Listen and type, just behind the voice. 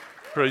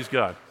Praise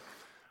God.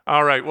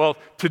 All right, well,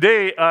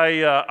 today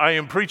I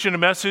am preaching a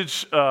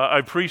message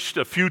I've preached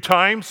a few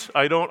times.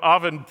 I don't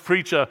often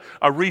preach a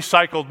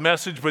recycled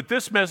message, but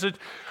this message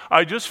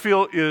I just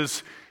feel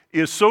is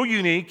so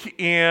unique,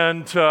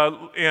 and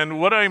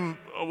what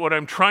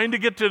I'm trying to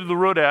get to the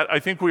root at, I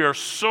think we are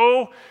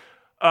so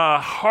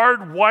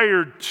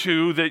hardwired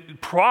to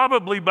that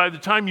probably by the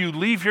time you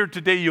leave here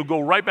today, you'll go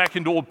right back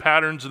into old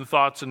patterns and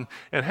thoughts and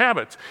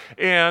habits.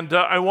 And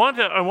I want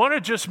to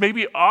just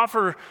maybe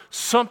offer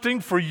something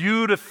for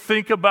you to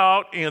think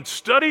about and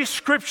study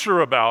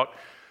Scripture about,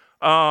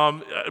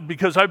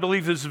 because I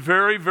believe this is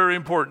very, very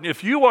important.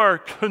 If you are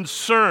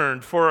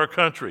concerned for our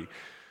country,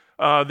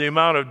 the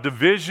amount of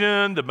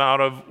division, the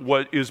amount of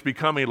what is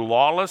becoming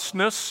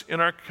lawlessness in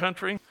our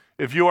country,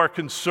 if you are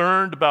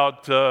concerned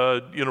about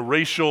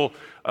racial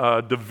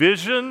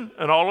division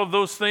and all of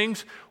those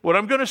things, what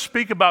I'm going to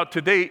speak about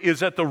today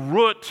is at the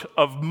root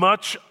of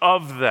much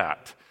of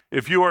that.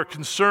 If you are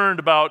concerned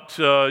about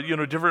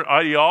different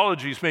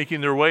ideologies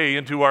making their way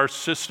into our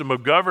system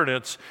of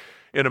governance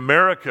in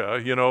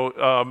America,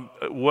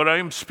 what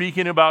I'm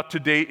speaking about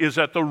today is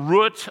at the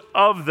root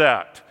of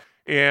that.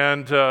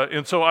 And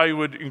so I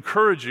would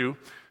encourage you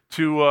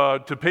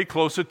to pay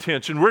close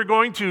attention. We're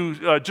going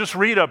to just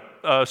read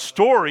a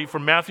story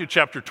from Matthew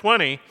chapter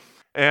 20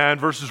 and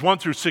verses 1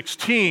 through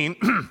 16.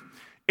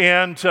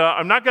 And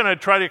I'm not going to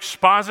try to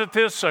exposit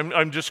this.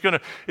 I'm just going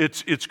to,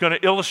 it's going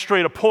to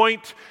illustrate a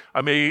point.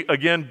 I may,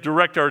 again,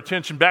 direct our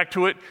attention back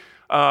to it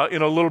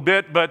in a little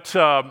bit. But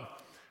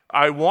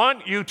I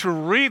want you to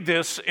read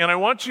this, and I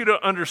want you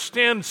to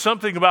understand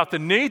something about the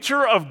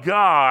nature of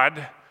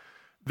God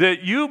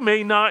that you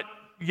may not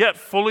yet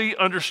fully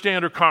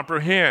understand or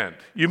comprehend.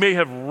 You may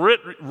have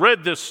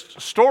read this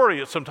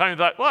story at some time and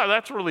thought, wow,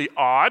 that's really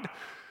odd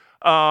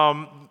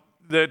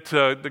that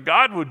the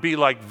God would be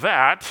like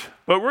that.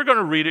 But we're going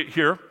to read it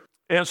here,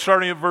 and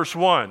starting at verse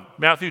 1,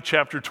 Matthew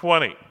chapter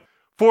 20.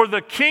 For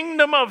the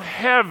kingdom of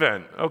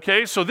heaven,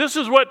 okay, so this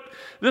is what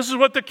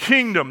the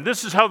kingdom,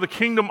 this is how the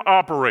kingdom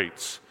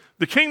operates.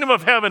 The kingdom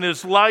of heaven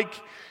is like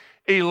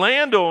a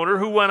landowner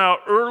who went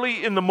out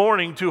early in the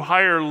morning to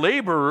hire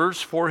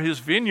laborers for his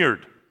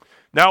vineyard.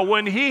 Now,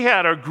 when he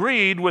had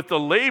agreed with the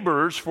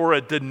laborers for a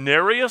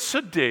denarius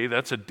a day,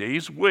 that's a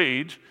day's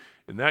wage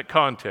in that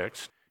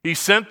context, he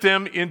sent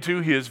them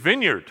into his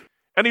vineyard.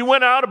 And he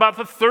went out about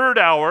the third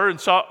hour and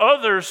saw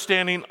others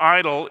standing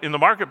idle in the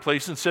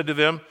marketplace and said to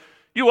them,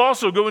 you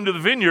also go into the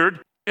vineyard,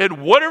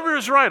 and whatever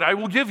is right I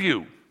will give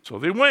you. So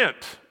they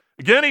went.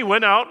 Again, he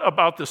went out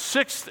about the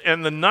 6th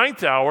and the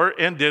 9th hour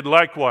and did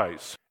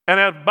likewise. And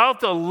at about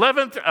the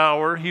 11th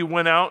hour he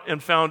went out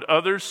and found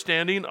others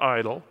standing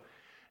idle,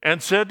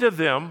 and said to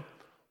them,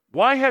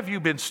 why have you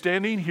been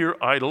standing here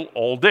idle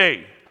all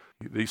day?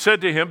 They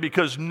said to him,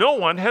 because no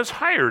one has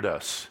hired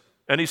us.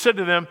 And he said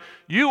to them,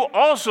 you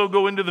also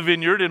go into the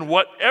vineyard, and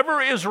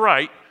whatever is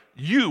right,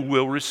 you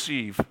will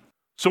receive.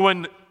 So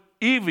when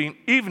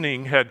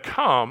evening had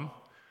come,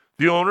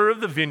 the owner of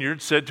the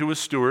vineyard said to his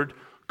steward,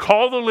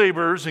 call the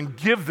laborers and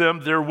give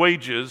them their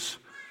wages,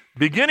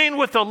 beginning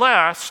with the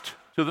last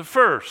to the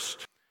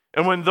first.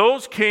 And when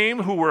those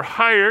came who were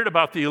hired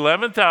about the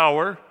 11th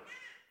hour,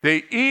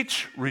 they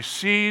each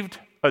received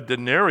a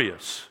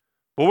denarius.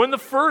 But when the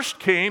first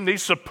came, they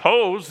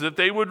supposed that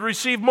they would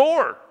receive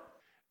more.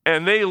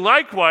 And they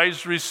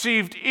likewise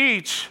received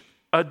each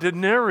a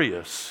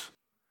denarius.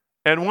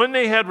 And when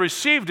they had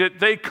received it,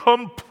 they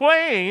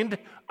complained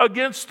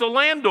against the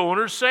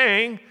landowner,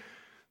 saying,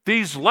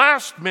 these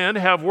last men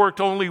have worked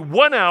only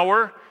 1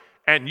 hour,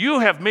 and you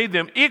have made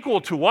them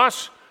equal to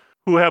us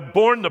who have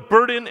borne the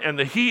burden and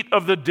the heat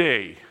of the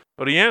day.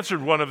 But he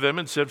answered one of them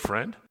and said,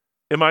 friend,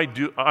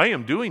 I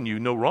am doing you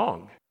no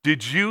wrong.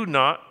 Did you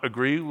not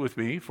agree with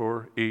me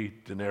for a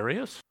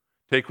denarius?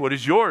 Take what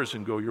is yours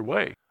and go your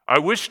way. I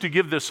wish to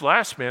give this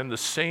last man the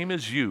same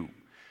as you.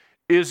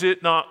 Is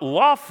it not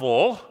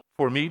lawful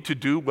for me to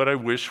do what I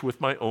wish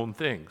with my own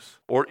things?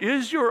 Or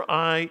is your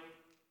eye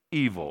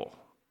evil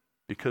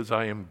because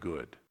I am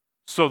good?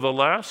 So the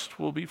last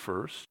will be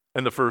first,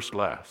 and the first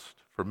last.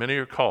 For many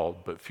are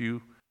called, but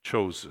few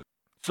chosen.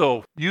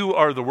 So you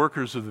are the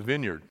workers of the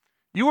vineyard.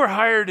 You were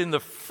hired in the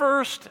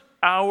first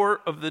hour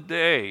of the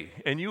day,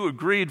 and you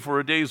agreed for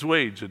a day's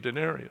wage, a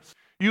denarius.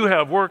 You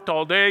have worked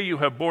all day, you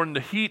have borne the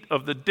heat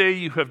of the day,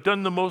 you have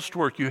done the most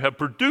work, you have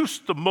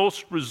produced the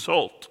most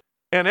result.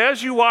 And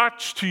as you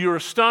watch, to your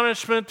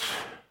astonishment,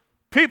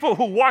 people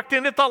who walked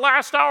in at the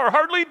last hour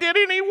hardly did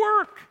any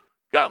work.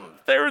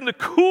 Got there in the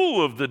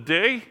cool of the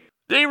day,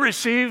 they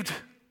received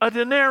a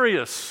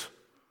denarius.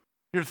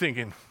 You're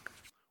thinking,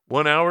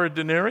 1 hour a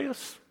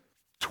denarius?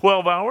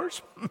 12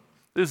 hours?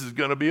 This is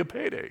going to be a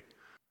payday.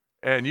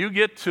 And you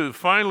get to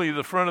finally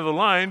the front of the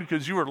line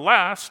because you were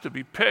last to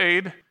be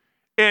paid,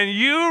 and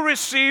you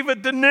receive a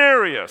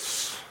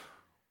denarius,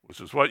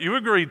 which is what you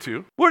agreed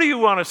to. What do you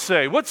want to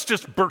say? What's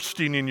just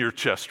bursting in your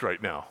chest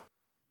right now?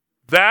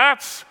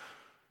 That's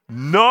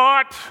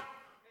not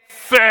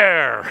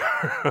fair.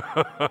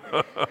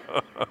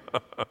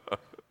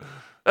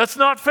 That's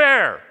not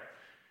fair.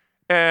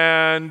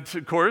 And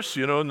of course,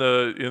 in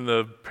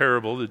the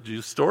parable,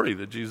 story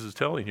that Jesus is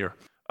telling here,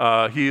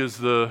 he is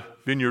the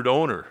vineyard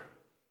owner.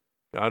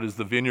 God is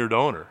the vineyard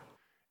owner.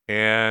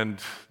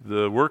 And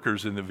the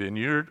workers in the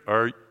vineyard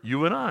are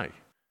you and I.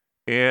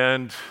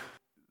 And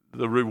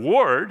the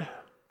reward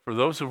for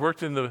those who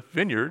worked in the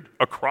vineyard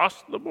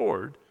across the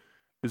board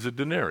is a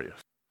denarius.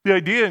 The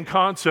idea and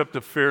concept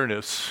of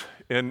fairness,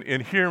 and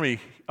hear me,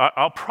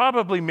 I'll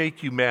probably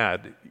make you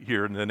mad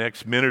here in the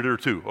next minute or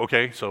two,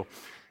 okay? So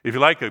if you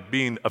like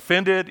being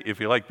offended, if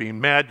you like being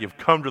mad, you've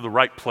come to the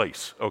right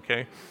place,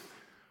 okay?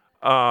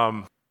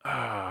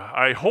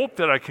 I hope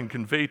that I can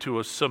convey to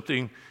us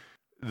something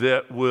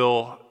that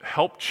will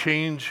help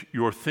change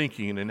your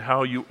thinking and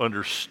how you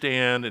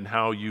understand and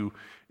how you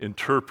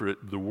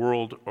interpret the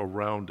world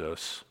around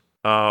us.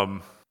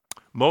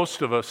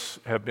 Most of us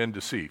have been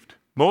deceived.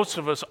 Most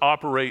of us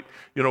operate,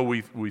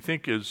 we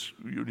think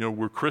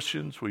we're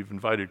Christians. We've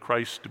invited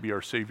Christ to be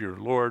our Savior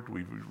and Lord.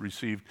 We've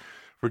received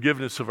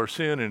forgiveness of our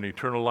sin and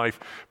eternal life,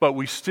 but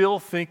we still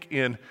think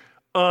in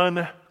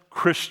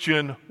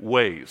unchristian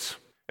ways.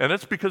 And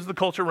that's because of the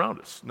culture around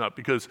us, not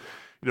because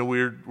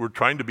we're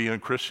trying to be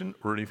unchristian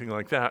or anything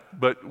like that,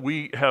 but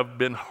we have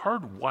been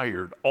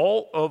hardwired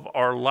all of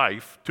our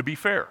life to be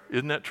fair.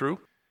 Isn't that true?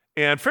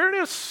 And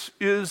fairness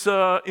is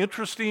an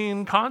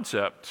interesting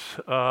concept.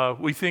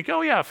 We think,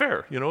 oh yeah,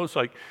 fair. It's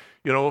like,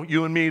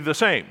 you and me the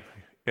same,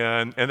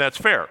 and that's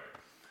fair.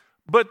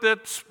 But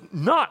that's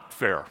not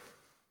fair.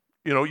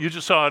 You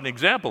just saw an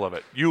example of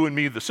it. You and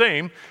me the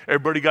same.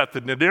 Everybody got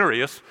the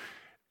denarius,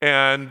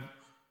 and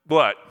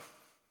what?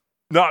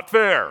 Not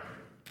fair.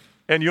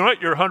 And you know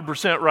what? You're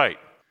 100% right.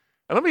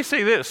 And let me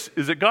say this,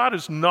 is that God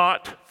is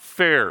not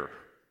fair.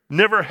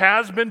 Never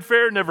has been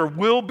fair, never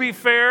will be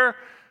fair.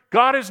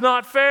 God is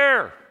not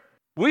fair.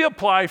 We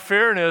apply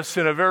fairness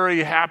in a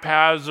very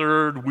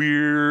haphazard,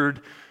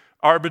 weird,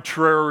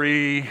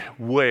 arbitrary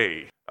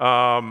way.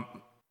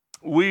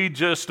 We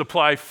just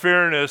apply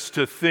fairness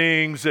to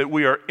things that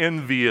we are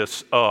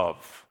envious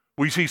of.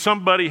 We see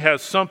somebody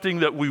has something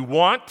that we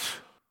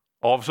want,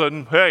 all of a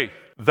sudden, hey,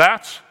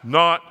 that's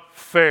not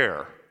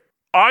fair.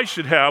 I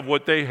should have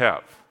what they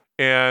have,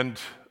 and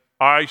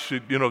I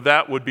should,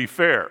 that would be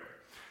fair.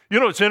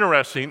 It's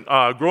interesting,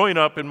 growing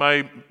up in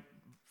my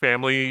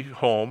family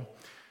home,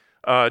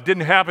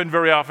 didn't happen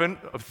very often,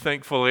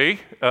 thankfully,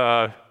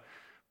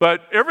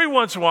 but every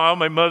once in a while,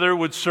 my mother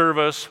would serve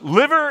us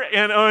liver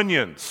and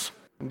onions,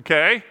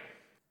 okay?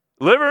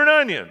 Liver and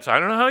onions. I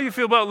don't know how you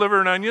feel about liver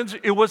and onions.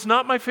 It was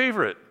not my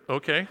favorite,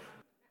 okay?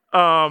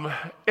 And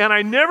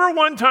I never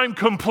one time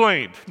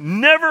complained,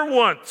 never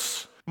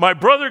once. My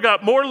brother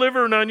got more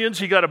liver and onions.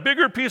 He got a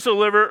bigger piece of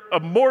liver,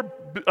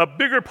 a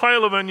bigger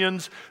pile of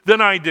onions than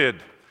I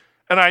did.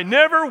 And I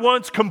never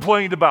once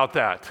complained about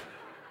that.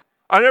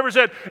 I never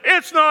said,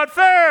 it's not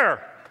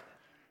fair.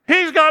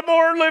 He's got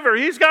more liver.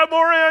 He's got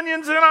more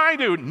onions than I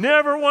do.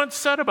 Never once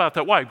said about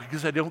that. Why?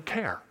 Because I don't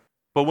care.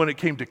 But when it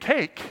came to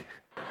cake,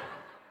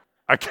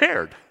 I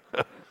cared.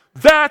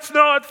 That's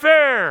not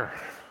fair.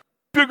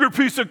 Bigger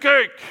piece of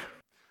cake.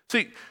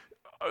 See,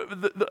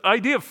 the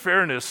idea of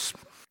fairness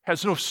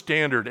has no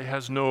standard. It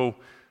has no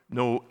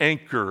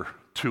anchor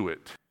to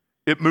it.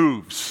 It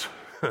moves.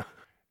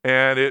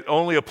 And it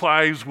only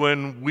applies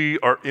when we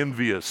are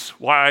envious.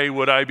 Why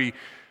would I be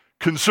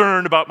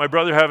concerned about my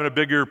brother having a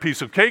bigger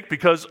piece of cake?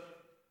 Because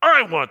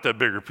I want that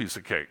bigger piece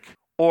of cake.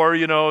 Or,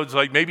 it's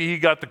like maybe he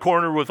got the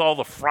corner with all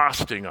the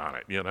frosting on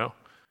it,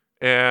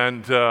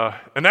 And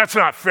that's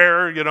not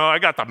fair, I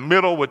got the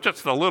middle with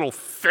just a little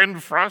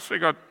thin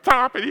frosting on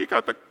top, and he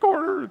got the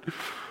corner.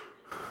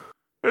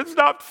 It's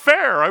not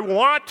fair. I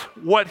want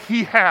what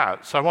he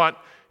has. I want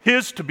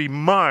his to be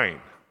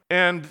mine.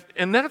 And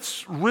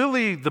that's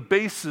really the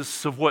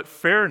basis of what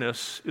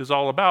fairness is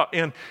all about.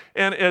 And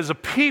as a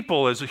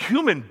people, as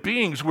human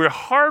beings, we're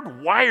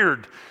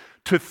hardwired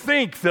to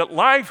think that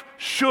life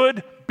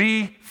should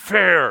be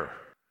fair.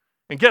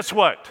 And guess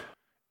what?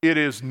 It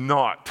is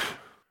not.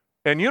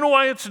 And you know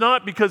why it's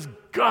not? Because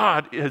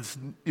God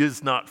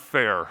is not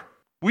fair.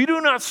 We do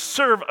not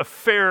serve a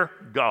fair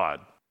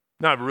God.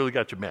 Now, I've really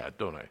got you mad,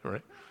 don't I? All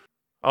right?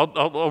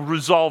 I'll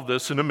resolve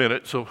this in a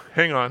minute, so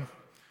hang on.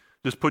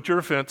 Just put your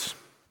offense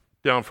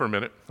down for a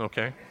minute,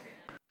 okay?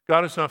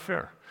 God is not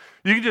fair.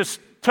 You can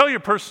just tell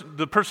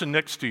the person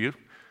next to you,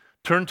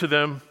 turn to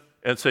them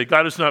and say,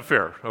 God is not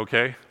fair,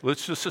 okay?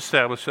 Let's just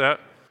establish that.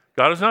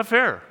 God is not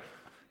fair.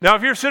 Now,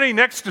 if you're sitting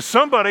next to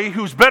somebody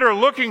who's better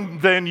looking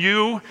than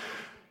you,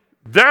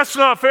 that's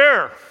not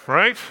fair,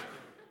 right?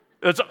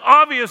 It's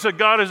obvious that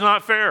God is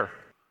not fair.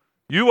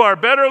 You are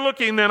better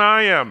looking than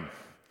I am,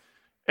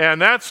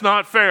 and that's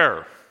not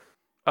fair.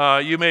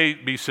 You may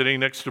be sitting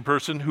next to a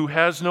person who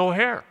has no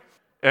hair,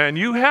 and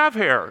you have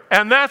hair,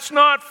 and that's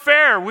not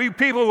fair. We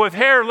people with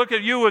hair look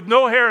at you with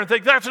no hair and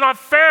think, that's not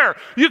fair.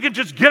 You can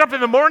just get up in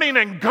the morning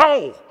and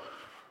go.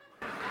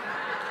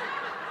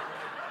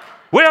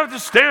 We have to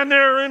stand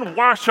there and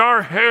wash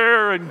our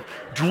hair and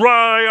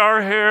dry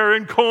our hair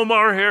and comb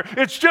our hair.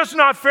 It's just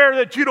not fair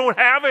that you don't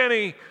have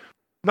any.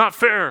 Not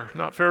fair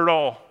at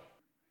all.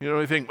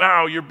 You think,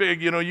 wow, you're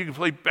big, you can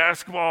play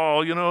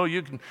basketball, you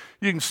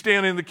can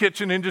stand in the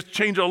kitchen and just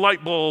change a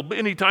light bulb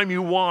anytime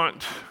you want.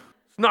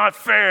 It's not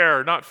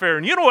fair, not fair.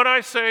 And you know what I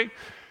say?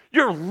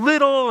 You're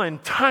little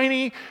and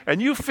tiny,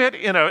 and you fit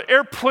in an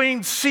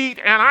airplane seat,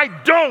 and I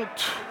don't.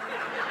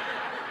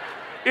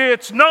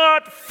 It's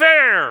not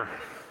fair.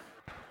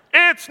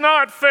 It's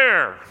not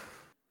fair.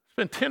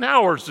 Spent 10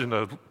 hours in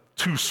a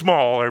too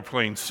small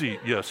airplane seat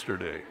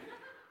yesterday.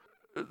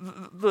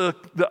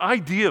 The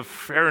idea of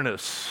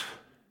fairness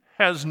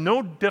has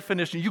no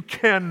definition. You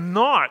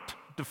cannot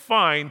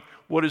define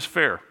what is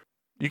fair.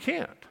 You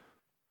can't.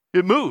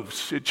 It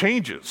moves. It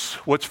changes.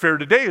 What's fair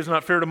today is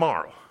not fair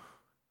tomorrow.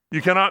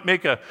 You cannot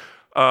make a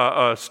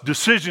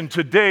decision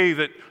today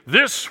that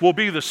this will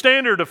be the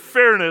standard of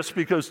fairness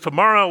because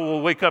tomorrow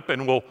we'll wake up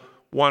and we'll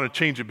want to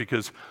change it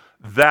because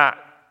that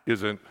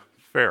isn't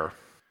fair.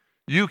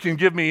 You can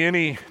give me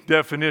any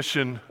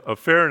definition of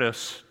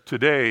fairness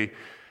today,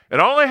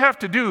 and all I have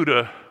to do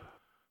to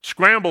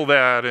scramble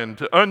that and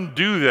to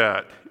undo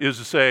that is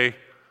to say,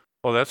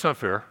 well, that's not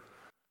fair.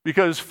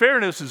 Because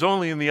fairness is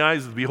only in the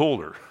eyes of the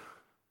beholder,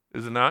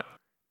 is it not?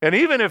 And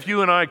even if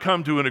you and I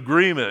come to an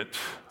agreement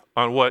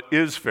on what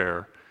is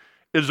fair,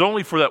 it is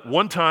only for that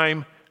one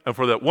time and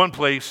for that one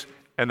place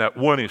and that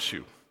one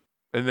issue.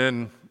 And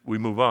then we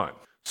move on.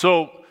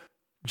 So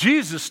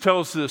Jesus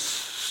tells this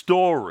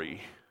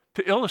story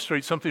to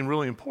illustrate something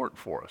really important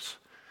for us.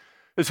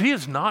 Is he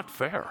is not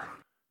fair.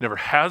 Never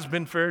has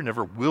been fair,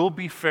 never will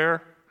be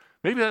fair.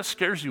 Maybe that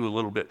scares you a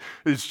little bit.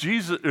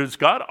 Is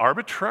God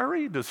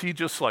arbitrary? Does he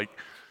just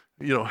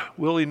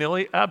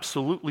willy-nilly?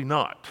 Absolutely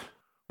not.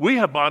 We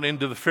have bought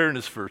into the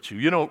fairness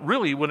virtue.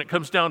 Really, when it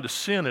comes down to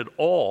sin at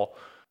all,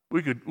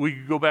 we could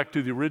go back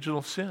to the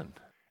original sin.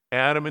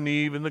 Adam and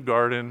Eve in the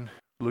garden,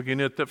 looking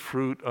at the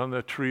fruit on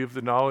the tree of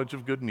the knowledge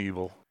of good and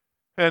evil.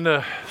 And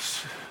the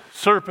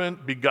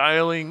serpent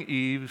beguiling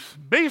Eve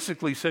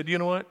basically said, you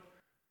know what?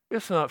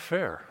 It's not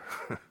fair.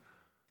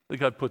 That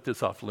God put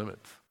this off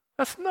limits.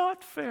 That's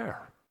not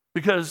fair.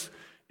 Because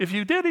if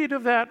you did eat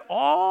of that,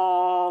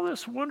 all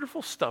this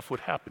wonderful stuff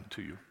would happen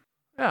to you.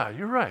 Yeah,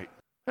 you're right.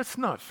 That's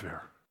not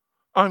fair.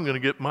 I'm going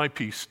to get my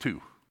piece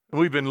too. And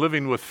we've been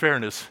living with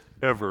fairness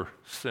ever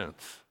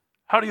since.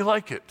 How do you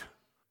like it?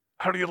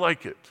 How do you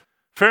like it?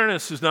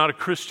 Fairness is not a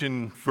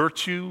Christian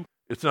virtue.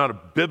 It's not a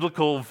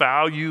biblical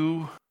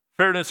value.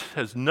 Fairness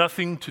has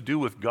nothing to do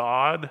with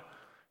God.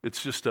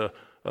 It's just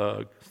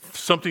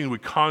something we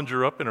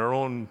conjure up in our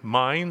own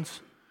minds.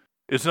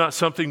 It's not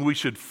something we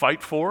should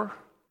fight for.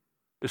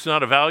 It's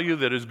not a value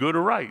that is good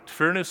or right.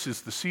 Fairness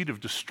is the seed of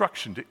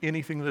destruction to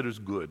anything that is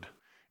good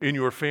in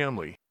your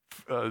family.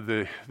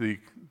 The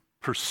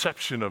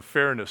perception of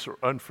fairness or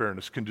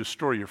unfairness can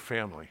destroy your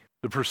family.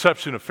 The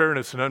perception of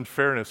fairness and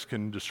unfairness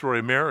can destroy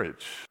a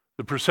marriage.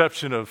 The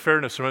perception of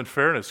fairness or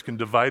unfairness can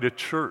divide a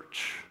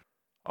church.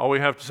 All we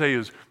have to say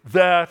is,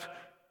 that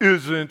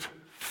isn't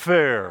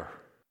fair.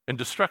 And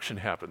destruction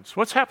happens.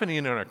 What's happening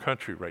in our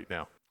country right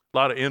now? A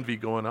lot of envy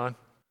going on.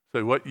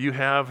 So what you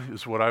have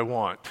is what I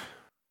want.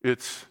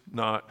 It's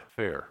not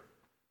fair.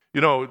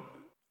 I'm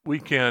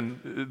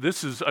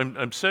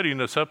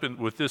setting us up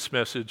with this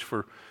message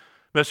for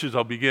message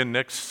I'll begin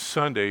next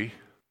Sunday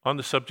on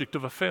the subject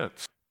of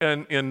offense.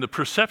 And the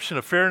perception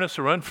of fairness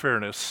or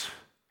unfairness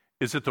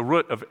is at the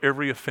root of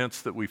every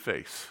offense that we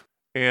face.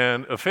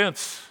 And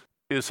offense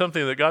is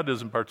something that God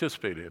doesn't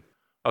participate in.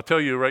 I'll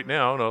tell you right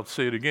now, and I'll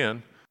say it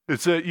again,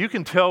 it's that you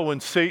can tell when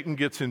Satan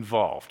gets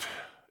involved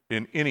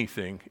in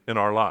anything in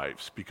our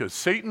lives because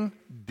Satan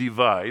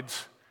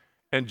divides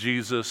and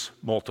Jesus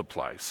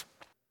multiplies.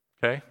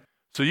 Okay?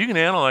 So you can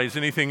analyze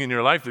anything in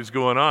your life that's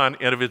going on,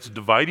 and if it's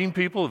dividing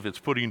people, if it's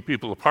putting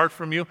people apart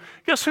from you,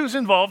 guess who's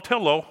involved?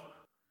 Hello.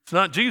 It's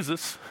not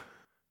Jesus.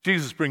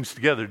 Jesus brings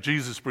together.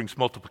 Jesus brings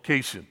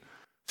multiplication.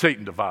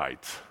 Satan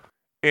divides.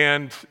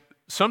 And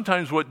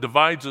sometimes what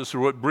divides us or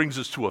what brings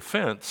us to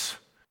offense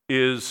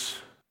is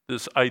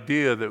this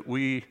idea that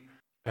we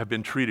have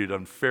been treated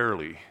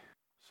unfairly.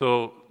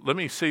 So let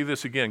me say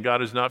this again.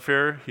 God is not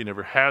fair. He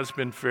never has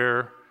been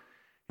fair.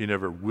 He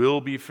never will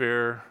be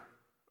fair.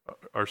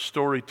 Our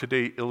story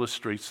today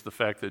illustrates the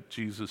fact that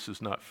Jesus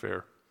is not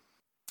fair.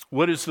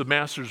 What is the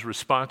master's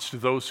response to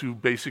those who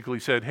basically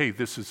said, hey,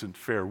 this isn't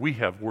fair? We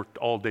have worked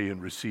all day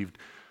and received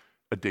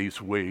a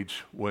day's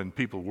wage when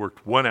people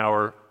worked 1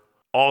 hour,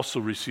 also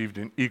received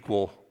an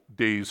equal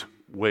day's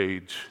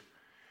wage.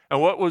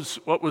 And what was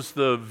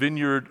the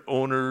vineyard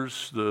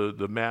owners,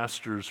 the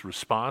master's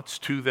response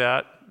to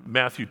that?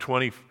 Matthew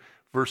 20,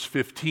 verse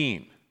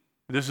 15.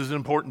 This is an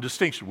important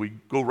distinction. We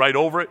go right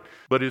over it,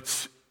 but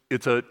it's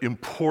an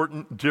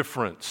important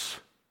difference.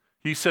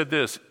 He said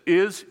this,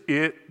 is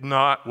it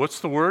not, what's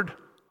the word?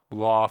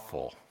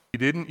 Lawful. He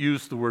didn't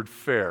use the word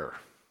fair.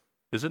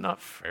 Is it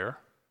not fair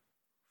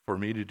for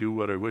me to do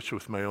what I wish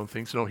with my own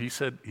things? No, he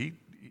said, he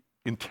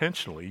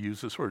intentionally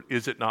used this word.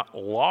 Is it not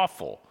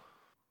lawful?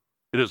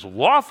 It is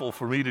lawful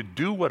for me to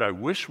do what I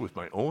wish with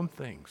my own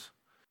things.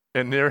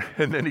 And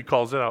then he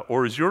calls it out.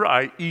 Or is your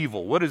eye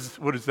evil? What is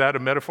that a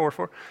metaphor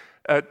for?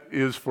 That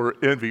is for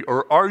envy.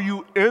 Or are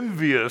you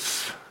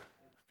envious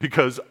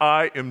because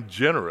I am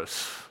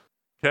generous.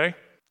 Okay?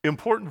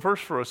 Important verse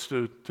for us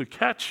to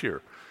catch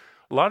here.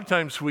 A lot of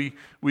times we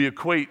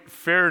equate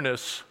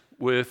fairness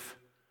with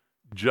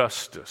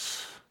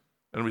justice.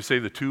 And we say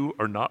the two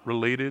are not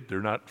related,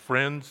 they're not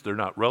friends, they're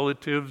not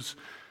relatives,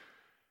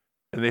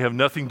 and they have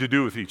nothing to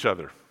do with each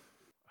other.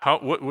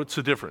 What's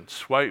the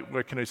difference?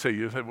 What can I say?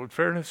 You say, well,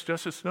 fairness,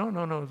 justice?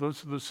 No,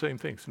 those are the same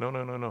things.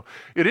 No.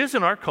 It is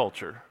in our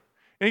culture.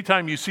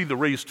 Anytime you see the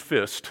raised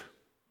fist,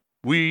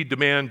 we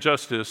demand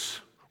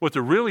justice. What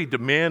they're really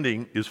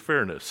demanding is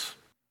fairness.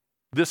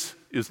 This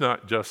is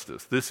not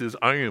justice. This is,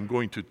 I am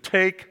going to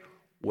take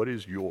what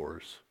is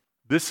yours.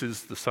 This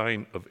is the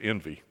sign of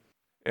envy.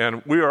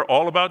 And we are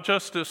all about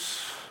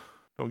justice.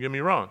 Don't get me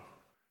wrong.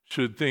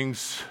 Should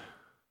things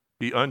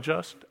be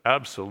unjust?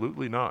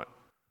 Absolutely not.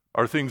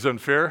 Are things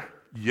unfair?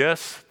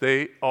 Yes,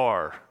 they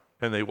are.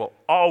 And they will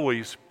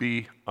always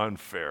be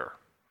unfair.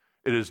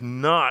 It is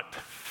not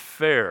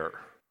fair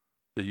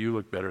that you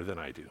look better than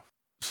I do.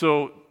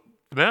 So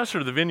the master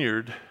of the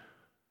vineyard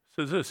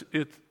says this,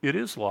 it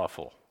is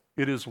lawful.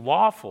 It is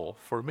lawful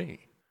for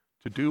me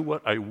to do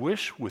what I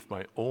wish with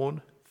my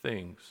own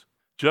things.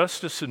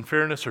 Justice and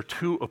fairness are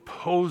two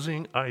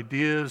opposing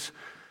ideas.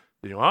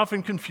 They are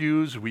often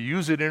confused. We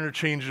use it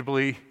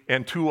interchangeably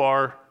and to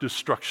our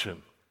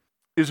destruction.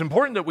 It's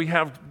important that we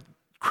have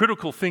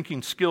critical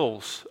thinking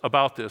skills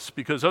about this,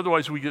 because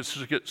otherwise we get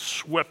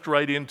swept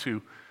right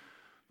into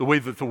the way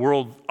that the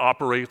world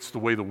operates, the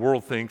way the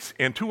world thinks,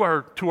 and to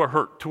our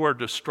hurt, to our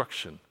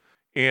destruction.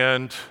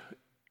 And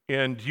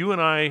you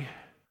and I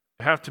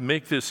have to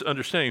make this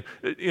understanding.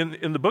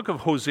 In the book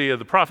of Hosea,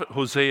 the prophet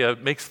Hosea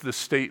makes this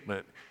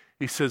statement.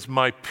 He says,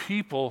 "My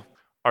people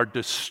are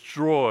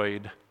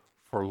destroyed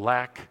for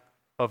lack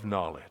of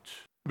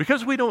knowledge."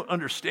 Because we don't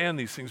understand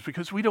these things,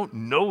 because we don't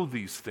know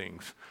these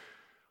things,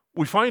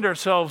 we find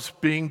ourselves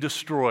being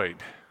destroyed.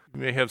 We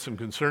may have some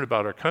concern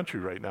about our country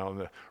right now and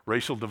the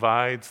racial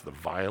divides, the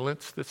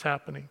violence that's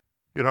happening.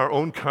 In our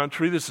own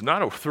country, this is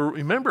not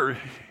remember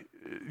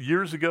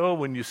years ago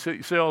when you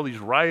say all these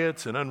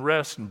riots and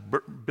unrest and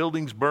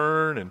buildings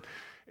burn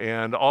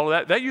and all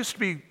of that used to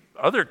be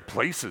other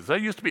places.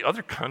 That used to be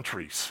other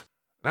countries.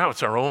 Now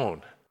it's our own.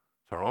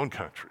 It's our own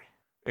country.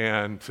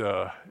 And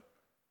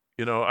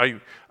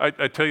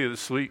I tell you,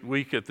 this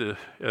week at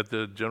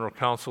the general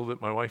council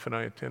that my wife and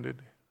I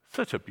attended,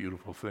 such a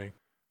beautiful thing.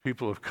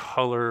 People of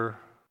color,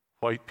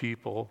 white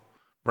people,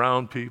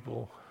 brown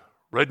people,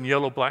 red and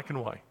yellow, black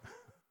and white,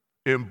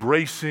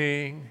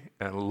 embracing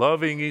and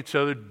loving each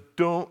other.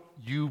 Don't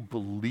you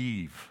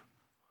believe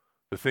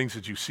the things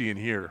that you see and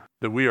hear,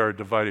 that we are a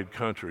divided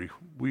country?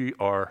 We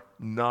are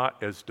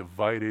not as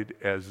divided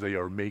as they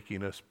are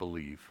making us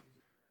believe.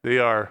 They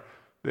are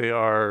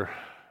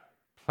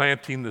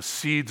planting the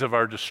seeds of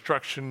our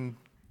destruction,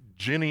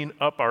 ginning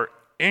up our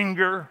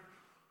anger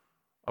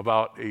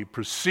about a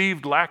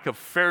perceived lack of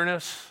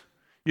fairness.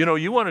 You know,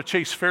 you want to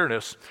chase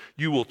fairness,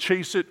 you will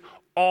chase it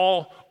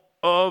all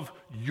of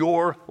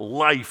your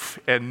life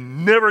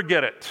and never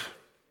get it,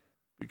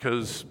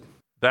 because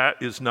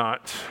that is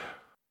not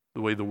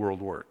the way the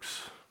world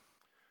works.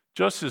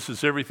 Justice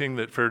is everything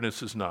that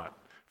fairness is not.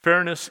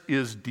 Fairness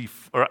is,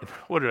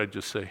 what did I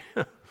just say?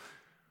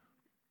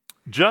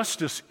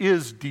 Justice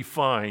is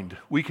defined.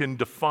 We can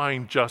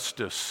define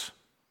justice.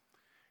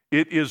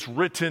 It is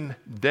written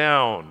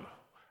down.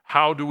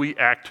 How do we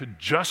act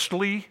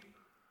justly?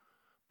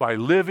 By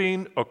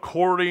living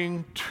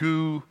according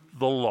to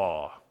the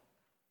law.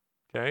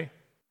 Okay?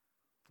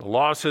 The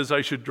law says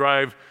I should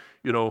drive,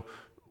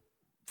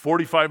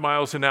 45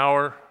 miles an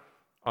hour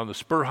on the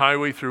Spur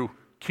Highway through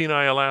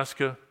Kenai,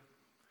 Alaska.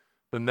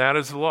 Then that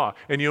is the law.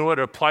 And you know what?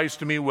 It applies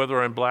to me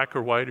whether I'm black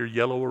or white or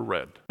yellow or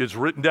red. It's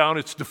written down,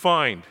 it's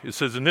defined. It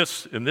says in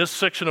this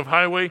section of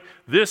highway,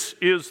 this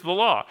is the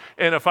law.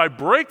 And if I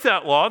break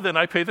that law, then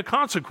I pay the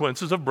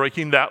consequences of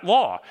breaking that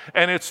law.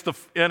 And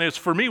it's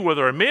for me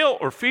whether I'm male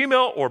or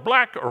female or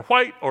black or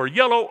white or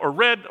yellow or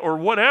red or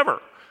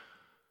whatever.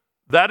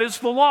 That is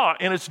the law.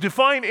 And it's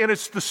defined and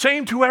it's the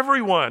same to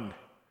everyone.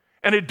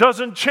 And it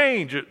doesn't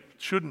change. It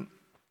shouldn't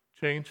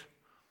change.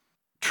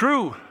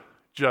 True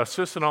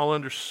justice, and I'll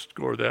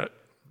underscore that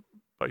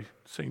by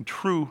saying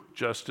true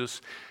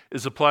justice,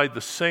 is applied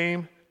the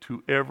same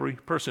to every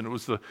person. It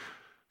was the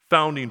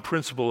founding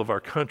principle of our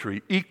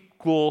country,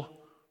 equal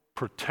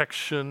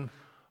protection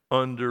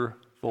under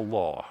the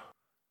law.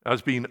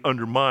 As being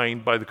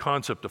undermined by the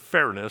concept of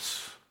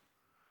fairness.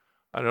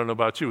 I don't know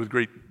about you, with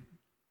great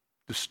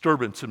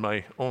disturbance in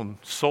my own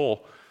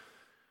soul,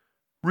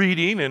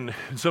 reading and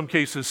in some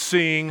cases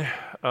seeing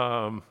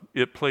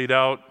it played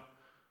out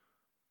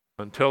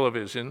on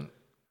television.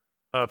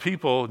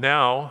 People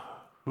now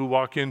who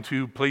walk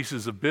into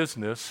places of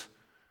business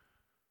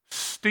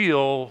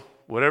steal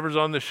whatever's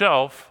on the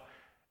shelf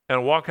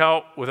and walk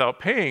out without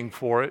paying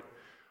for it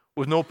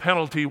with no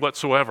penalty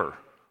whatsoever.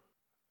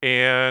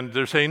 And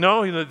they're saying,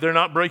 no, they're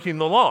not breaking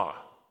the law.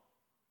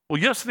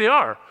 Well, yes, they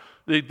are.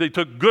 They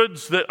took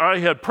goods that I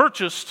had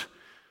purchased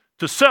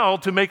to sell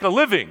to make a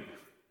living.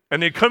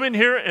 And they come in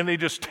here and they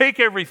just take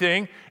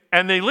everything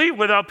and they leave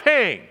without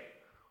paying.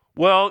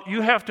 Well,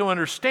 you have to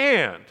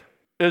understand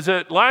is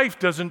that life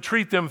doesn't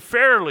treat them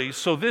fairly,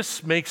 so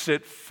this makes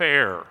it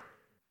fair.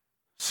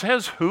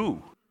 Says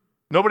who?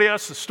 Nobody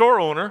asked the store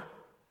owner,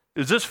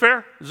 is this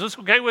fair? Is this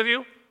okay with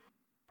you?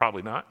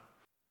 Probably not.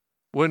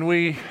 When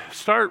we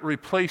start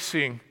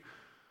replacing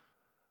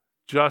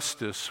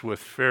justice with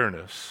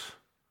fairness,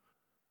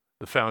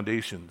 the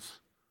foundations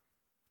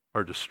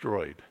are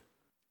destroyed.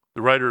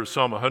 The writer of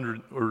Psalm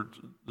 100, or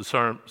the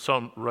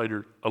Psalm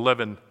writer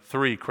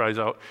 11:3 cries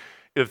out,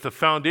 if the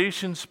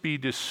foundations be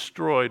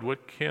destroyed,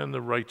 what can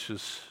the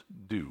righteous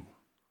do?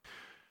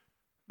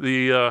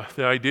 The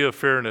idea of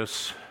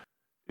fairness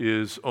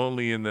is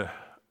only in the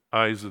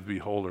eyes of the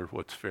beholder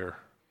what's fair,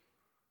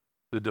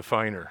 the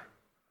definer.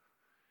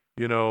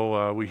 You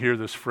know, we hear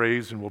this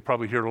phrase, and we'll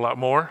probably hear it a lot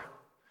more,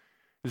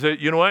 is that,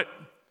 you know what?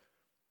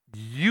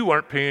 You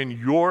aren't paying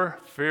your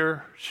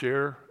fair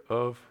share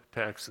of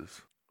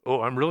taxes.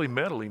 Oh, I'm really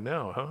meddling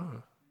now,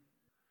 huh?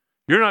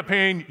 You're not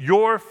paying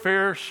your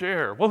fair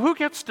share. Well, who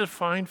gets to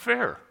define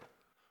fair?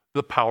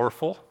 The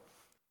powerful,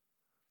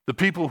 the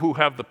people who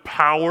have the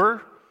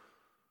power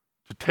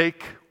to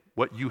take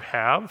what you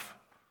have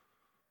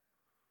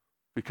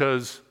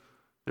because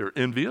they're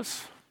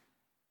envious.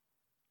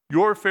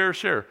 Your fair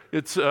share.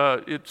 It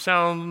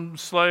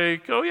sounds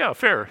like, oh yeah,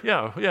 fair.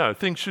 Yeah,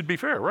 things should be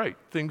fair, right?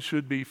 Things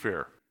should be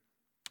fair.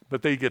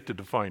 But they get to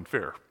define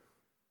fair.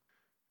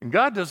 And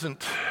God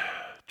doesn't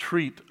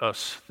treat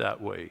us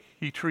that way.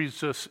 He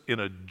treats us in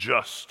a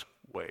just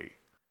way.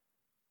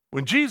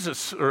 When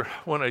Jesus, or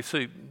when I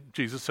say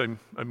Jesus,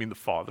 I mean the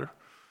Father,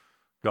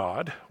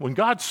 God. When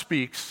God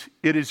speaks,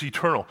 it is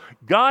eternal.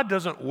 God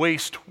doesn't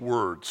waste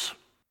words.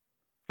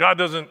 God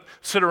doesn't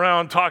sit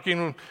around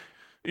talking,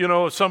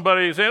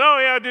 somebody saying, oh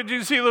yeah, did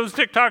you see those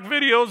TikTok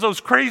videos,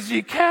 those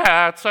crazy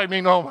cats? I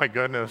mean, oh my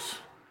goodness.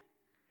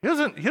 He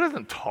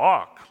doesn't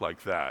talk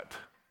like that.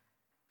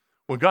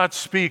 When God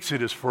speaks,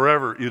 it is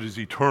forever, it is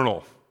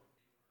eternal.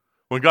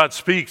 When God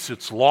speaks,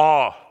 it's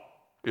law,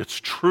 it's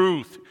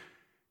truth,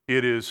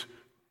 it is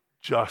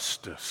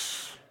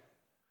justice.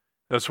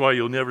 That's why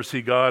you'll never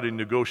see God in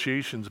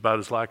negotiations about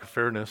his lack of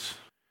fairness.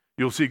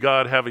 You'll see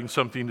God having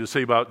something to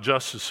say about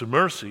justice and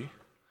mercy,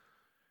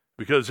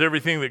 because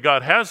everything that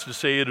God has to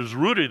say, it is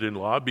rooted in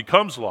law,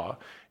 becomes law,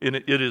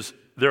 and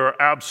there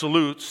are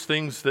absolutes,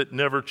 things that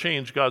never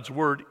change. God's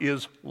word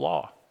is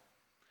law.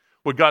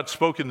 What God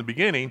spoke in the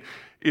beginning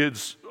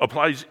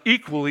applies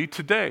equally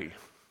today.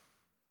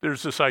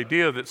 There's this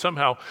idea that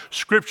somehow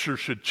Scripture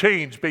should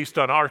change based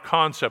on our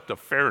concept of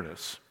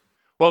fairness.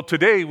 Well,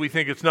 today we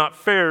think it's not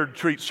fair to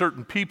treat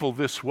certain people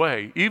this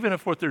way, even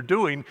if what they're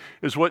doing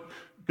is what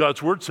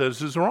God's Word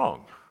says is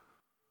wrong.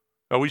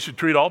 Now, we should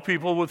treat all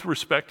people with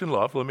respect and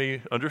love. Let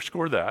me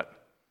underscore that.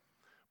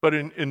 But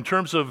in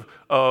terms of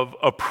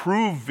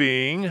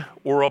approving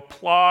or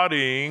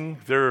applauding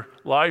their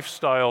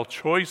lifestyle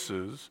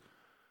choices,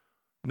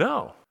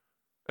 no.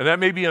 And that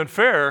may be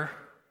unfair,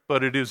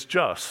 but it is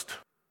just.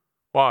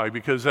 Why?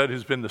 Because that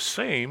has been the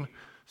same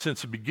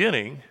since the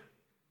beginning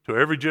to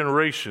every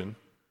generation,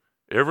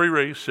 every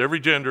race, every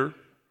gender,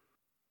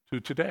 to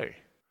today.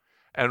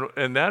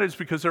 And that is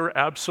because there are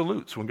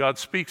absolutes. When God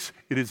speaks,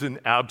 it is in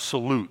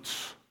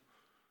absolutes.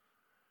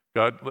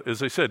 God,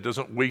 as I said,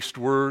 doesn't waste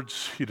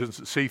words. He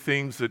doesn't say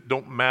things that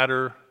don't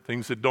matter,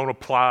 things that don't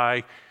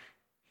apply.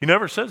 He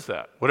never says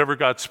that. Whatever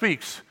God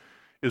speaks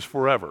is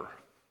forever.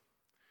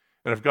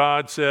 And if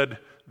God said,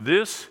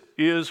 this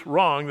is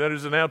wrong, that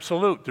is an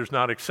absolute. There's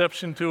not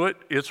exception to it.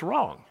 It's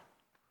wrong.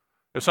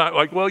 It's not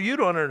like, well, you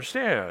don't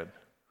understand.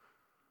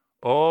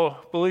 Oh,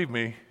 believe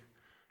me,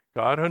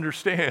 God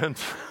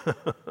understands.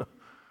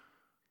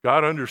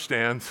 God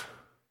understands.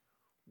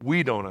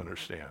 We don't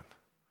understand.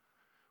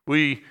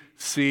 We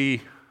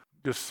see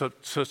just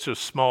such a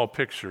small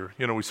picture.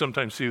 We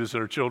sometimes see this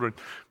in our children.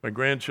 My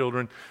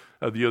grandchildren,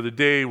 the other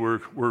day,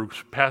 were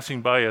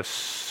passing by a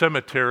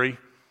cemetery,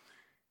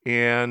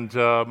 and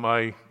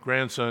my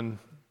grandson,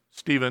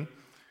 Stephen,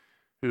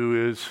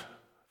 who is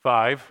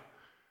 5,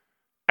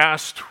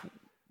 asked,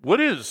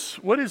 what is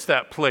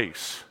that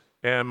place?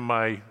 And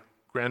my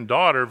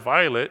granddaughter,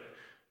 Violet,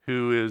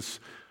 who is,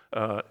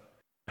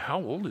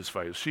 how old is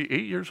Violet? Is she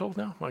 8 years old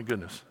now? My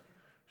goodness.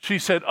 She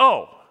said,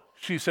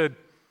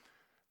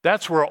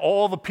 that's where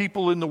all the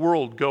people in the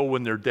world go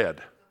when they're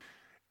dead.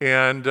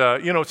 And,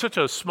 it's such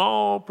a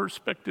small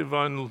perspective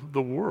on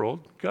the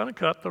world, kind of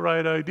got the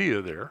right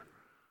idea there,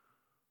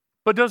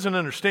 but doesn't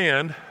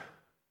understand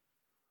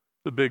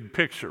the big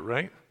picture,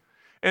 right?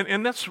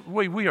 And that's the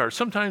way we are.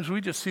 Sometimes we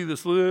just see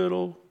this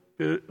little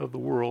bit of the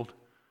world,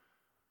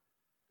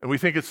 and we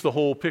think it's the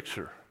whole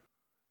picture.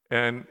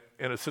 And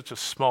it's such a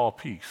small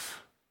piece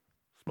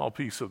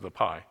of the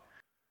pie.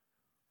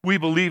 We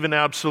believe in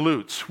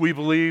absolutes. We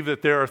believe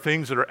that there are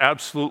things that are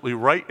absolutely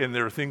right and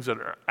there are things that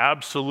are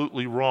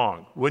absolutely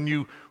wrong. When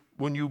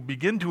you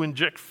begin to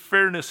inject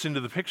fairness into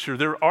the picture,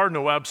 there are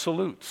no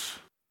absolutes.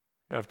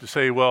 You have to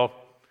say, well,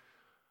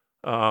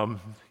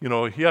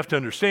 you have to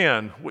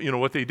understand,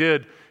 what they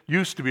did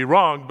used to be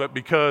wrong, but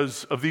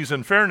because of these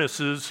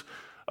unfairnesses,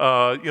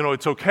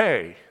 it's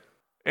okay.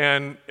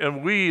 And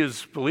we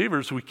as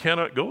believers, we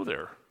cannot go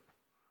there.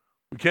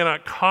 We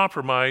cannot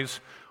compromise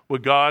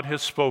what God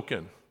has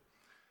spoken.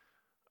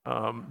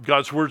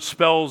 God's word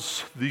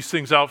spells these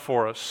things out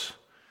for us.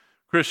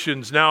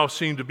 Christians now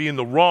seem to be in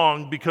the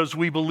wrong because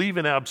we believe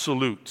in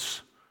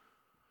absolutes.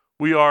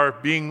 We are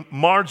being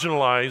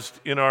marginalized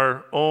in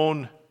our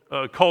own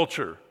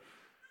culture.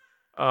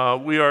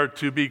 We are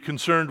to be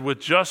concerned with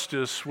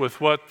justice,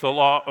 with what the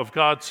law of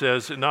God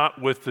says, and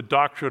not with the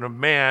doctrine of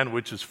man,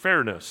 which is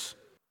fairness.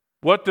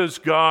 What does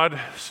God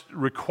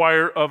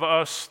require of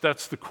us?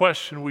 That's the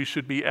question we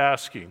should be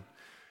asking.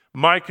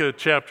 Micah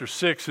chapter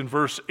 6 and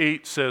verse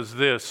 8 says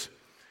this,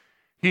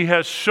 "He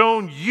has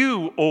shown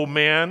you, O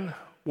man,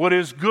 what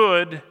is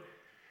good,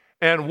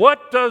 and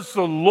what does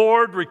the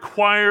Lord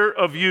require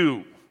of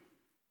you?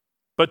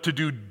 But to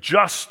do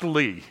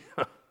justly."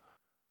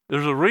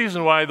 There's a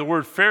reason why the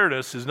word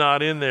fairness is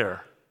not in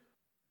there.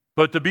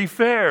 But to be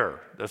fair,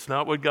 that's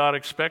not what God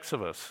expects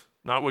of us,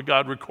 not what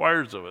God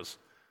requires of us.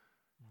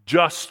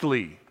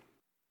 Justly,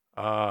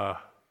 to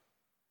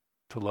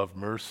love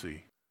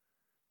mercy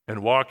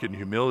and walk in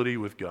humility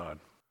with God.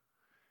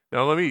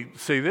 Now let me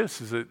say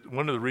this, is that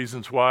one of the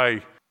reasons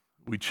why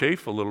we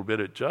chafe a little bit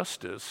at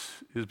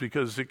justice is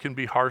because it can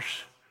be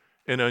harsh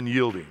and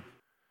unyielding.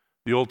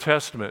 The Old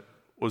Testament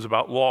was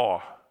about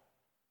law,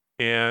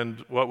 and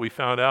what we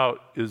found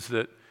out is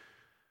that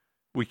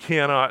we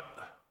cannot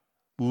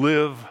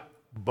live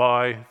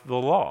by the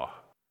law.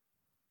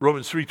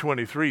 Romans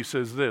 3:23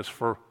 says this,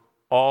 "For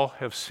all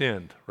have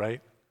sinned,"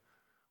 right?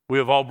 We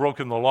have all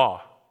broken the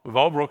law. We've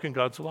all broken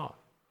God's law.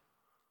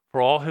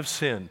 For all have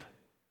sinned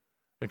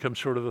and come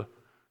short of the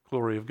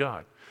glory of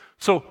God.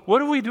 So what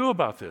do we do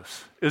about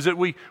this? Is that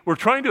we're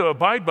trying to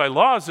abide by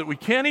laws that we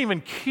can't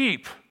even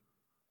keep.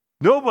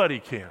 Nobody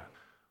can.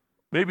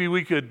 Maybe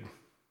we could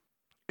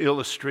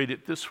illustrate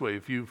it this way.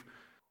 If you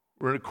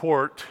were in a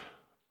court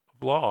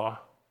of law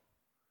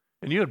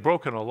and you had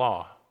broken a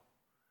law,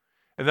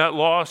 and that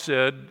law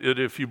said that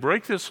if you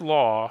break this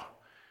law,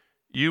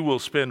 you will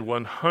spend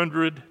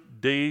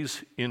 100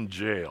 days in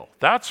jail.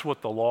 That's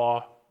what the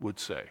law would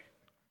say.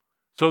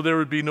 So there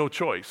would be no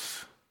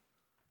choice.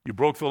 You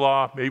broke the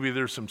law. Maybe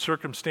there's some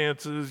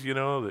circumstances,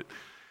 that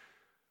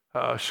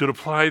should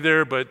apply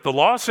there. But the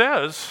law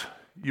says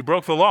you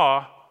broke the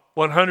law,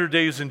 100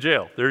 days in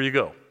jail. There you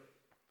go.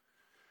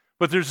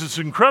 But there's this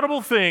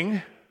incredible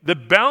thing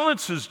that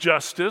balances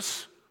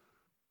justice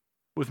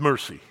with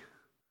mercy.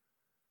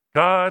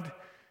 God's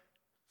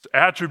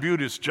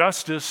attribute is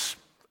justice,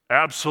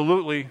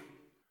 absolutely.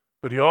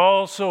 But he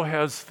also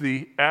has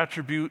the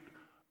attribute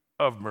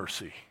of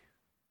mercy.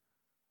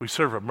 We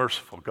serve a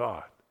merciful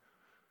God.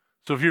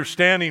 So if you're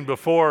standing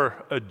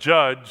before a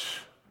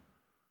judge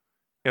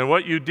and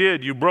what you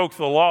did, you broke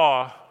the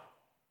law,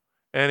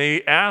 and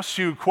he asks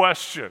you a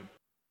question,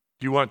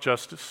 do you want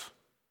justice?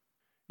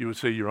 You would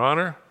say, Your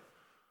Honor,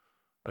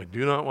 I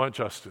do not want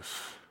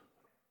justice.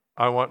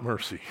 I want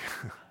mercy.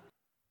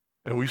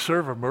 And we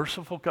serve a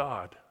merciful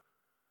God.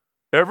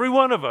 Every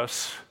one of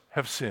us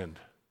have sinned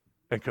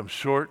and come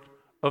short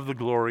of the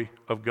glory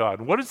of God.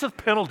 What is the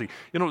penalty?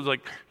 It's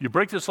like you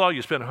break this law,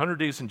 you spend 100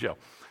 days in jail.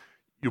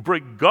 You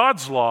break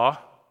God's law,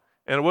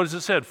 and what does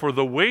it say? For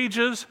the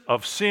wages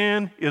of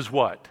sin is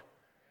what?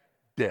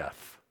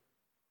 Death.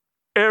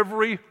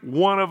 Every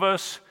one of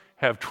us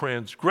have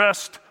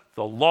transgressed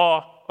the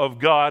law of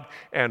God,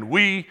 and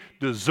we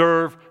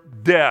deserve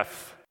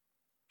death.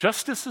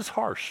 Justice is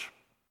harsh.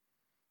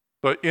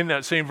 But in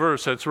that same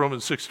verse, that's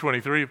Romans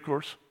 6:23, of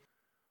course.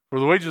 For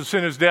the wages of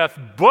sin is death,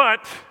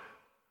 but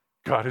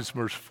God is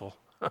merciful.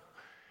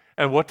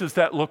 And what does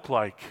that look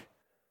like?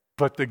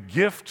 But the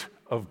gift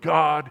of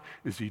God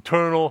is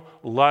eternal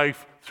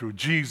life through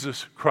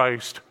Jesus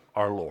Christ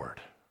our Lord.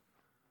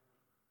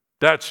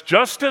 That's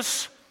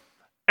justice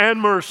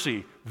and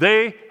mercy.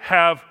 They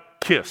have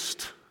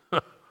kissed.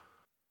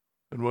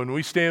 And when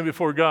we stand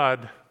before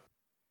God,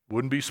 it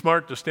wouldn't be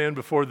smart to stand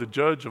before the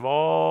judge of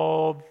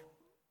all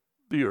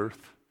the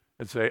earth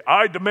and say,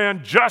 I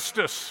demand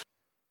justice,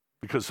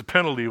 because the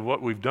penalty of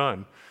what we've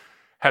done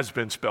has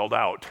been spelled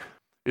out.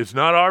 It's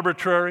not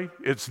arbitrary.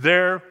 It's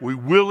there. We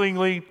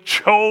willingly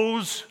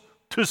chose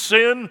to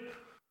sin,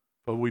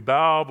 but we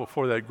bow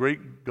before that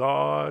great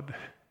God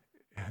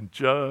and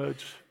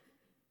judge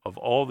of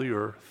all the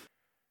earth,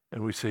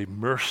 and we say,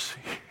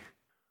 mercy,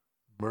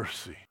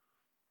 mercy.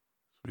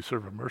 We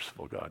serve a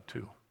merciful God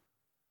too.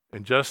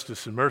 And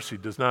justice and mercy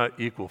does not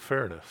equal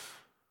fairness.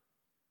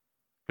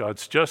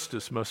 God's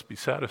justice must be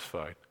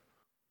satisfied,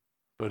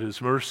 but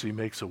his mercy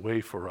makes a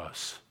way for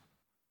us.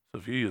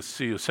 So if you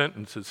see a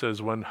sentence that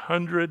says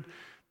 100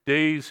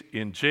 days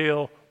in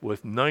jail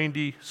with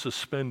 90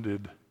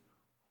 suspended,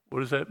 what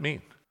does that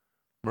mean?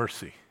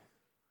 Mercy.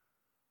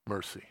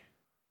 Mercy.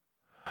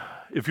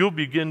 If you'll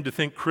begin to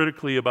think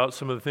critically about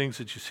some of the things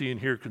that you see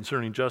and hear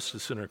concerning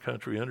justice in our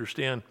country,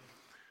 understand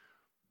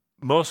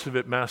most of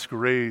it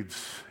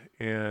masquerades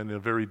in a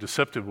very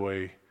deceptive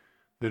way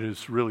that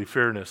is really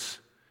fairness.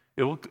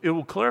 It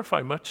will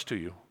clarify much to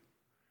you.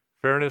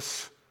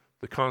 Fairness,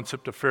 the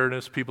concept of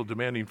fairness, people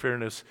demanding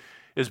fairness,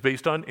 is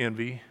based on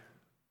envy.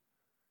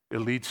 it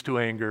leads to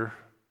anger,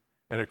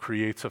 and it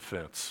creates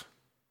offense.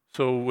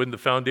 So when the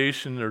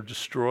foundations are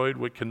destroyed,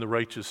 what can the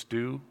righteous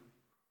do?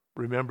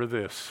 Remember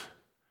this,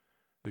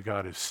 that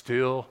God is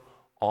still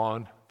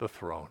on the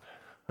throne.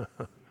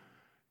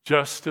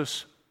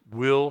 Justice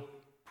will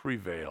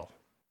prevail.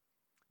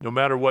 No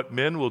matter what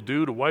men will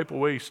do to wipe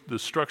away the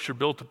structure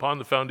built upon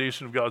the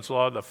foundation of God's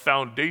law, the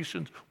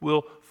foundations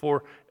will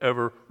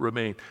forever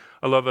remain.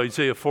 I love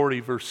Isaiah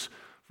 40,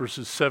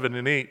 verses 7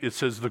 and 8. It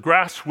says, the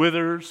grass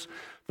withers,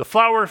 the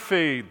flower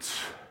fades,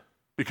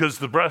 because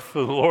the breath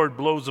of the Lord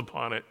blows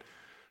upon it.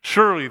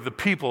 Surely the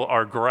people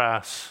are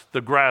grass.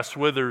 The grass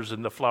withers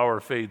and the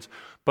flower fades,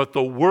 but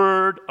the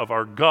word of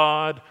our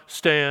God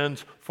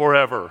stands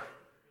forever.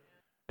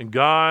 And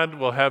God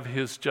will have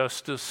his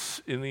justice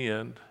in the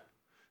end.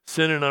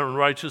 Sin and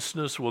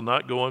unrighteousness will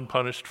not go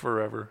unpunished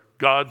forever.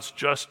 God's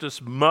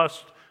justice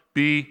must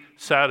be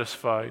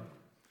satisfied.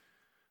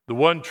 The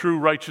one true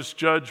righteous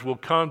judge will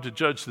come to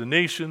judge the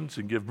nations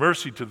and give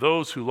mercy to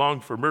those who long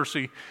for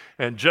mercy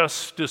and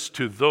justice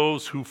to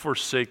those who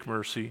forsake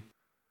mercy.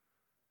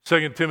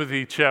 2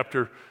 Timothy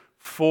chapter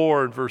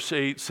 4 and verse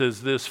 8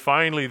 says this,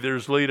 finally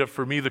there's laid up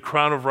for me the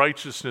crown of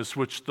righteousness,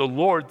 which the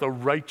Lord, the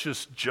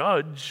righteous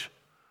judge,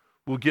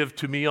 will give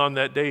to me on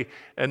that day,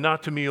 and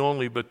not to me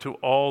only, but to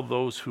all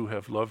those who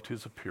have loved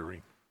his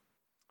appearing.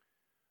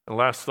 And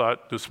last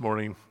thought this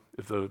morning,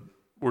 if the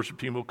worship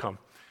team will come.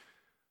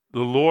 The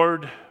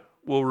Lord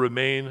will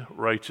remain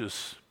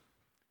righteous.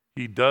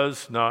 He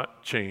does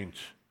not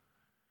change.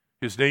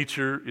 His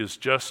nature is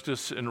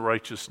justice and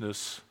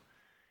righteousness,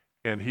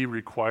 and he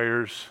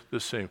requires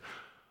the same.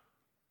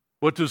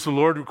 What does the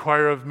Lord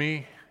require of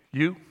me?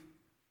 You?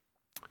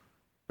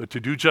 But to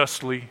do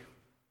justly,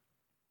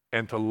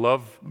 and to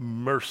love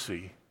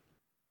mercy,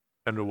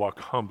 and to walk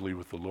humbly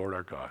with the Lord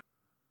our God.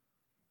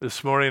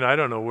 This morning, I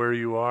don't know where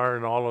you are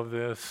in all of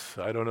this.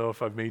 I don't know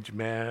if I've made you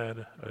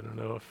mad. I don't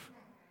know if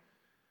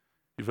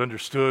you've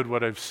understood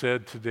what I've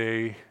said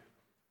today.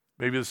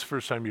 Maybe this is the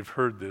first time you've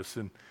heard this,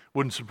 and it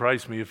wouldn't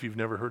surprise me if you've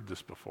never heard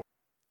this before.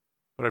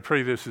 But I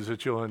pray this is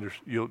that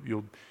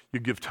you'll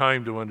give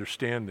time to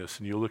understand this,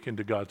 and you'll look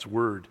into God's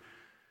word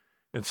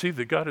and see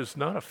that God is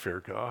not a fair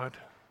God.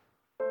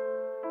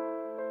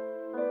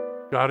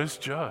 God is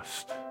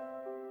just,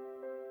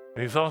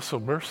 and he's also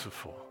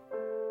merciful.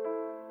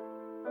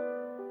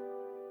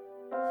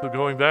 So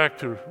going back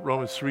to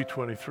Romans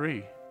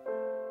 3:23,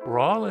 we're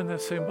all in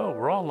that same boat.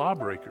 We're all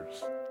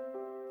lawbreakers.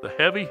 The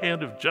heavy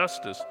hand of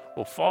justice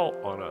will fall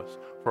on us,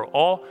 for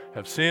all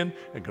have sinned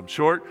and come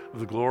short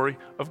of the glory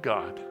of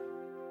God.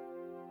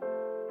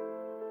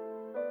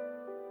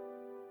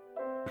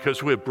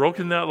 Because we have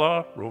broken that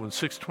law, Romans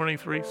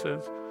 6:23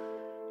 says,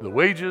 the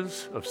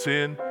wages of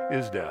sin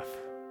is death.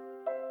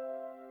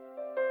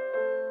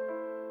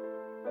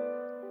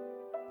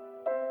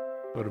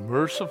 But a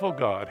merciful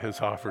God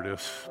has offered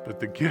us, but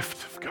the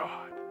gift of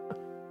God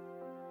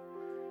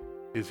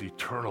is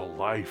eternal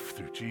life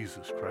through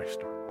Jesus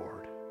Christ our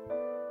Lord.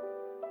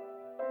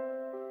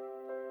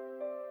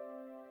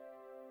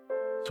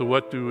 So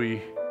what do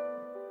we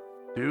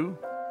do?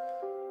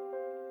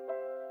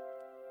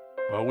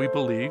 Well, we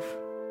believe.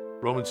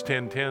 Romans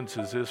 10:10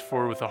 says this,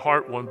 for with the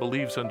heart one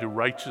believes unto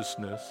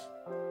righteousness,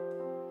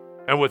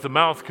 and with the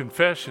mouth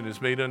confession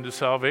is made unto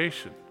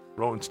salvation.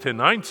 Romans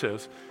 10:9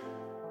 says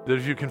that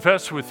if you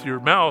confess with your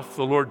mouth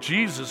the Lord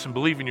Jesus and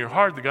believe in your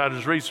heart that God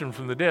has raised him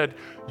from the dead,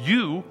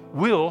 you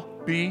will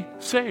be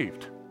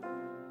saved.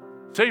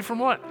 Saved from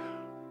what?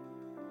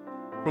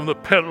 From the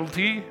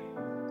penalty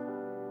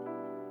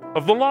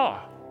of the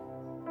law.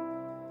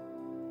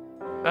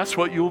 That's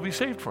what you will be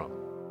saved from.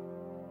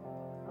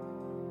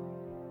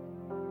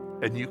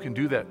 And you can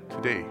do that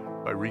today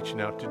by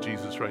reaching out to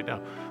Jesus right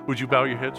now. Would you bow your heads?